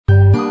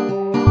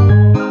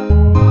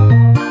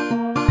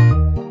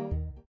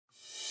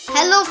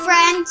Hello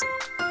friends,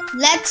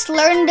 let's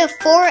learn the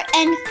 4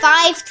 and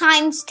 5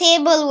 times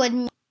table with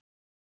me.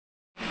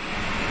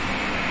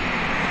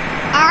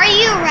 Are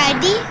you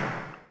ready?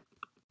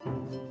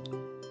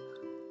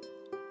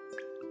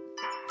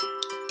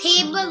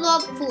 Table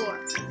of 4.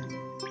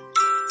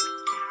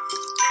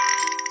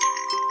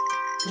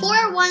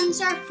 4 ones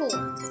are 4.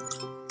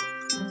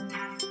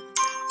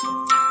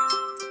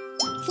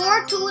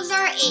 4 twos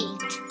are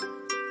 8.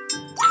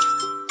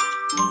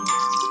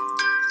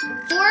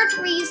 4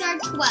 threes are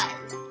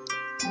 12.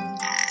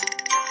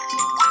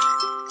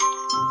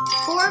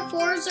 4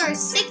 fours are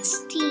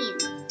 16.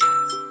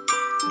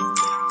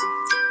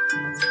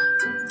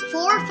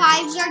 4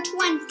 fives are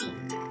 20.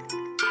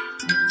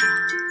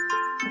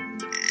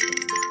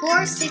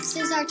 4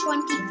 sixes are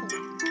 24.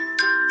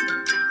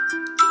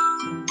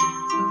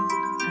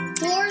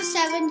 4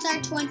 sevens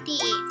are 28.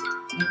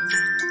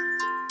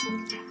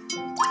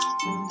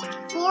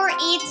 4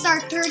 eights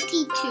are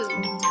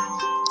 32.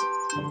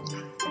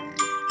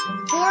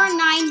 4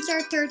 nines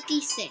are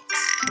 36.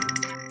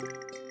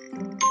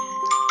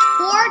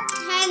 4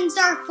 tens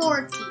are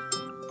 40.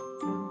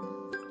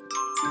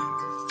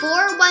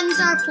 4 ones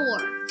are 4.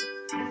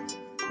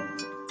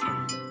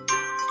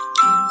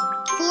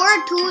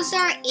 4 twos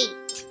are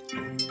 8.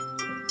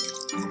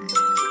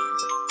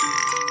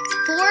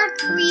 4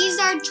 threes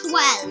are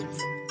 12.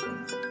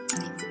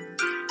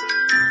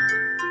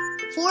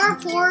 4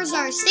 fours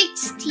are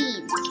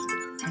 16.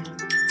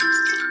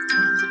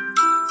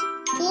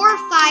 4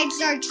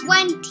 fives are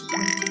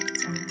 20.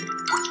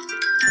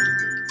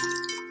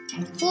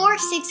 4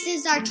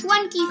 sixes are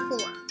 24.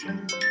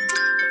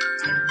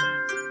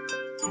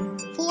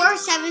 4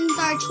 sevens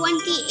are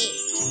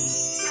 28.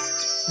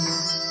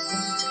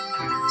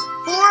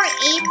 4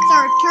 eights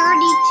are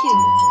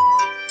 32.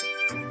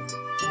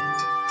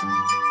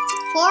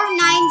 4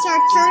 nines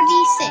are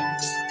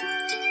 36.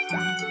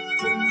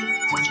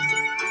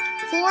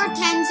 4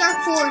 tens are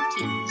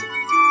 40.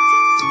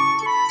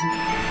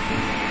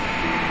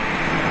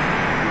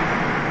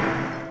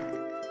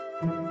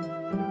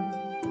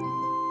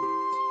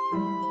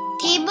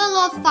 Table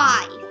of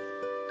 5.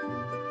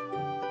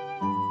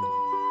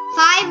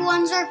 5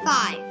 ones are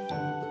 5.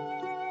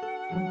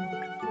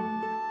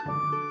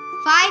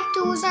 5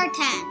 twos are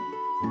 10.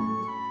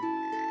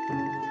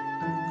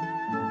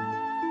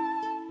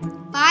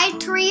 5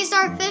 threes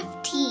are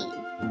 15.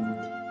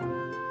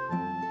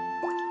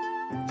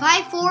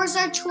 5 fours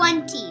are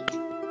 20.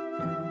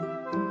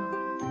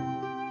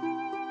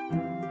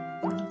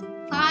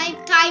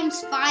 5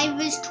 times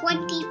 5 is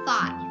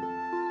 25.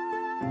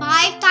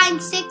 5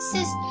 times 6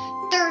 is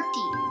 30.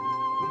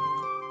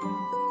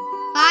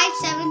 5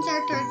 sevens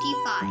are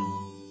 35.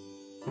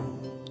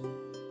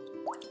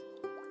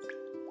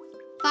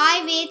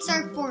 5 eights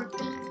are 40.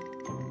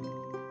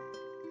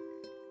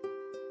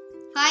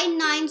 5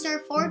 nines are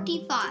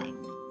 45.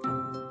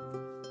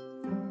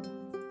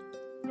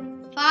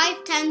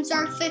 5 tens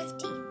are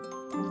 50.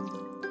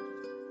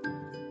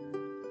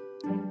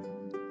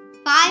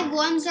 5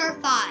 ones are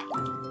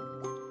 5.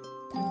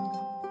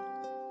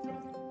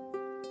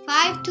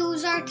 5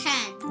 twos are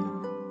 10.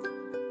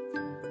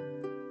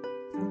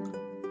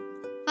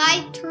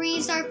 5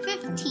 threes are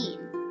 15.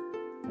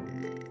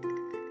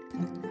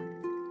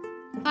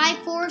 5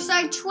 fours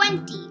are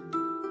 20.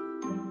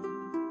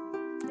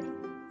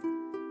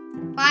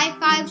 5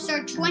 fives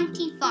are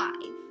 25.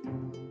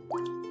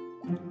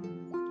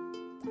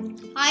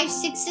 5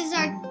 sixes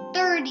are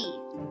 30.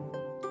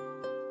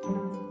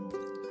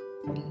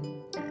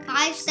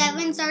 5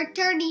 sevens are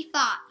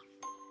 35.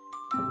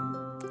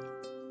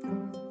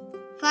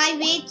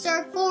 5 eights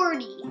are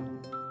 40.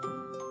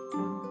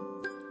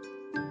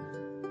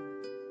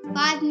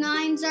 5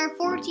 nines are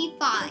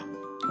 45.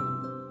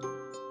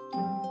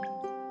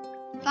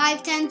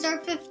 5 tens are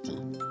 50.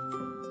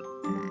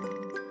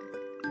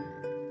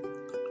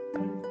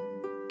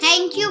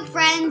 Thank you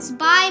friends.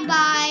 Bye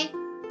bye.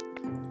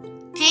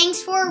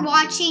 Thanks for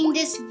watching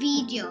this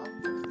video.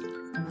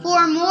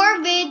 For more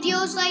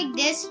videos like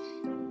this,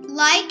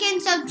 like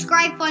and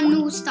subscribe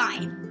FuNoOzE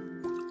time.